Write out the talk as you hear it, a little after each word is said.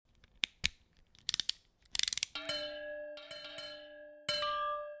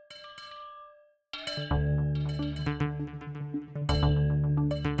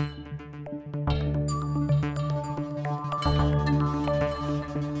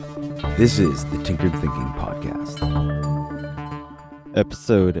This is the Tinkered Thinking Podcast.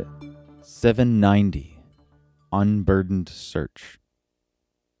 Episode 790, Unburdened Search.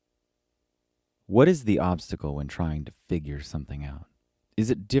 What is the obstacle when trying to figure something out? Is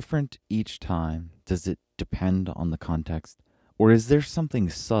it different each time? Does it depend on the context? Or is there something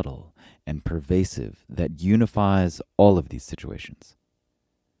subtle and pervasive that unifies all of these situations?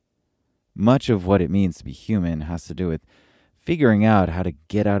 Much of what it means to be human has to do with figuring out how to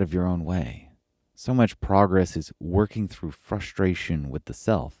get out of your own way. So much progress is working through frustration with the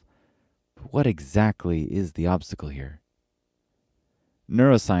self. But what exactly is the obstacle here?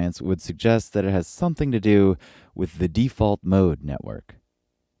 Neuroscience would suggest that it has something to do with the default mode network.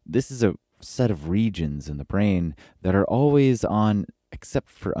 This is a set of regions in the brain that are always on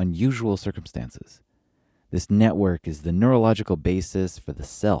except for unusual circumstances. This network is the neurological basis for the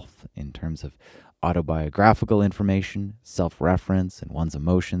self in terms of autobiographical information, self-reference, and one's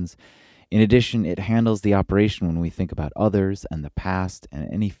emotions. In addition, it handles the operation when we think about others and the past and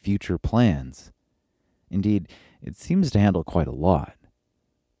any future plans. Indeed, it seems to handle quite a lot.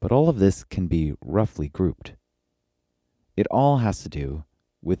 But all of this can be roughly grouped. It all has to do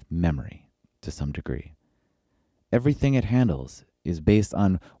with memory to some degree. Everything it handles is based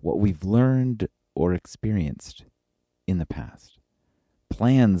on what we've learned or experienced in the past.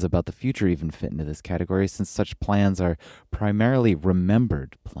 Plans about the future even fit into this category, since such plans are primarily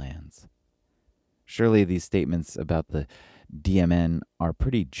remembered plans. Surely these statements about the DMN are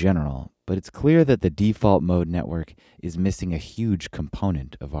pretty general, but it's clear that the default mode network is missing a huge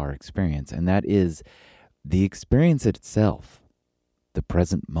component of our experience, and that is the experience itself, the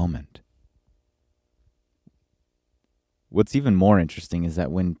present moment. What's even more interesting is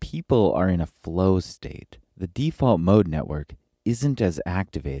that when people are in a flow state, the default mode network isn't as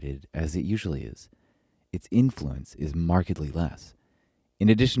activated as it usually is. Its influence is markedly less. In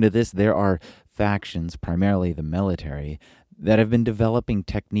addition to this, there are factions, primarily the military, that have been developing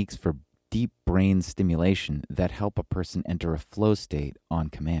techniques for deep brain stimulation that help a person enter a flow state on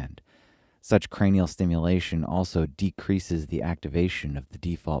command. Such cranial stimulation also decreases the activation of the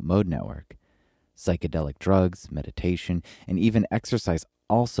default mode network. Psychedelic drugs, meditation, and even exercise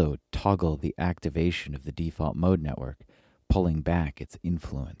also toggle the activation of the default mode network, pulling back its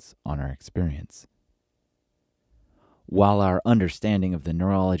influence on our experience. While our understanding of the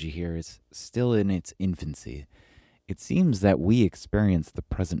neurology here is still in its infancy, it seems that we experience the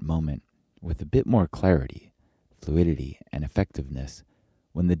present moment with a bit more clarity, fluidity, and effectiveness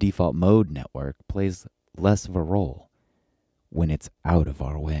when the default mode network plays less of a role, when it's out of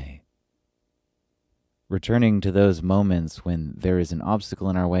our way. Returning to those moments when there is an obstacle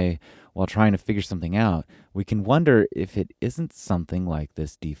in our way while trying to figure something out, we can wonder if it isn't something like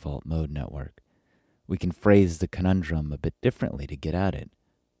this default mode network. We can phrase the conundrum a bit differently to get at it.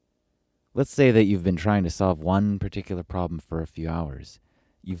 Let's say that you've been trying to solve one particular problem for a few hours.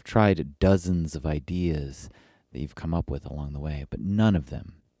 You've tried dozens of ideas that you've come up with along the way, but none of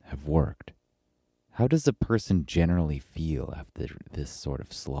them have worked. How does a person generally feel after this sort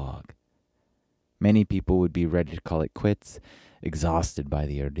of slog? Many people would be ready to call it quits, exhausted by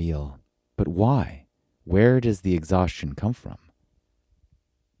the ordeal. But why? Where does the exhaustion come from?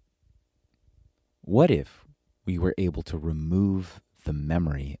 What if we were able to remove the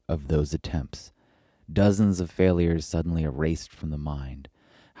memory of those attempts? Dozens of failures suddenly erased from the mind.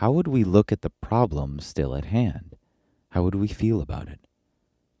 How would we look at the problem still at hand? How would we feel about it?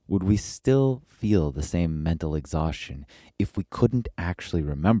 Would we still feel the same mental exhaustion if we couldn't actually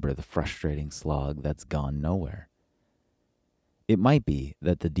remember the frustrating slog that's gone nowhere? It might be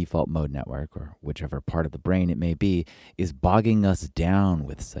that the default mode network, or whichever part of the brain it may be, is bogging us down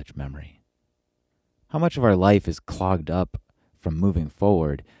with such memory. How much of our life is clogged up from moving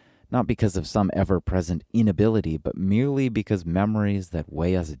forward, not because of some ever-present inability, but merely because memories that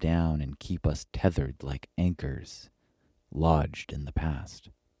weigh us down and keep us tethered like anchors, lodged in the past.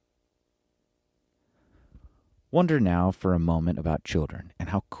 Wonder now for a moment about children and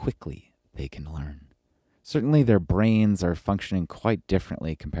how quickly they can learn. Certainly their brains are functioning quite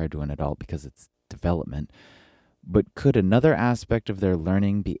differently compared to an adult because it's development. But could another aspect of their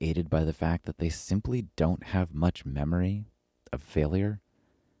learning be aided by the fact that they simply don't have much memory of failure?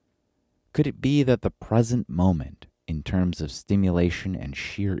 Could it be that the present moment, in terms of stimulation and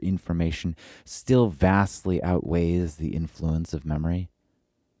sheer information, still vastly outweighs the influence of memory?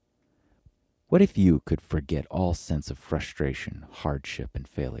 What if you could forget all sense of frustration, hardship, and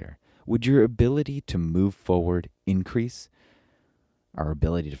failure? Would your ability to move forward increase? Our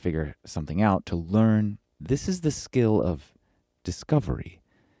ability to figure something out, to learn, this is the skill of discovery.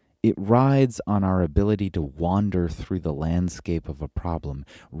 It rides on our ability to wander through the landscape of a problem,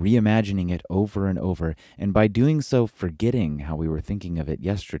 reimagining it over and over, and by doing so, forgetting how we were thinking of it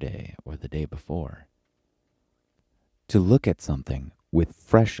yesterday or the day before. To look at something with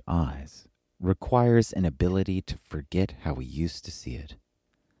fresh eyes requires an ability to forget how we used to see it.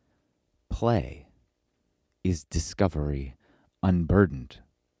 Play is discovery unburdened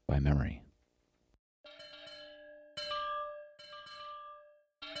by memory.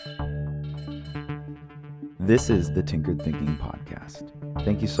 This is the Tinkered Thinking Podcast.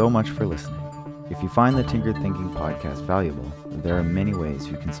 Thank you so much for listening. If you find the Tinkered Thinking Podcast valuable, there are many ways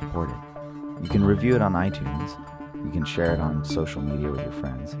you can support it. You can review it on iTunes, you can share it on social media with your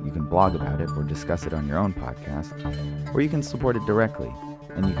friends, you can blog about it or discuss it on your own podcast, or you can support it directly,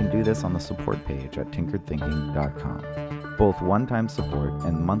 and you can do this on the support page at tinkeredthinking.com. Both one-time support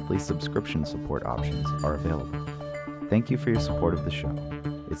and monthly subscription support options are available. Thank you for your support of the show.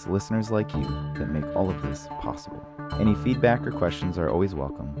 It's listeners like you that make all of this possible. Any feedback or questions are always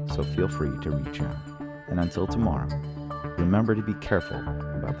welcome, so feel free to reach out. And until tomorrow, remember to be careful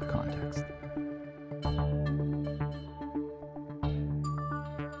about the context.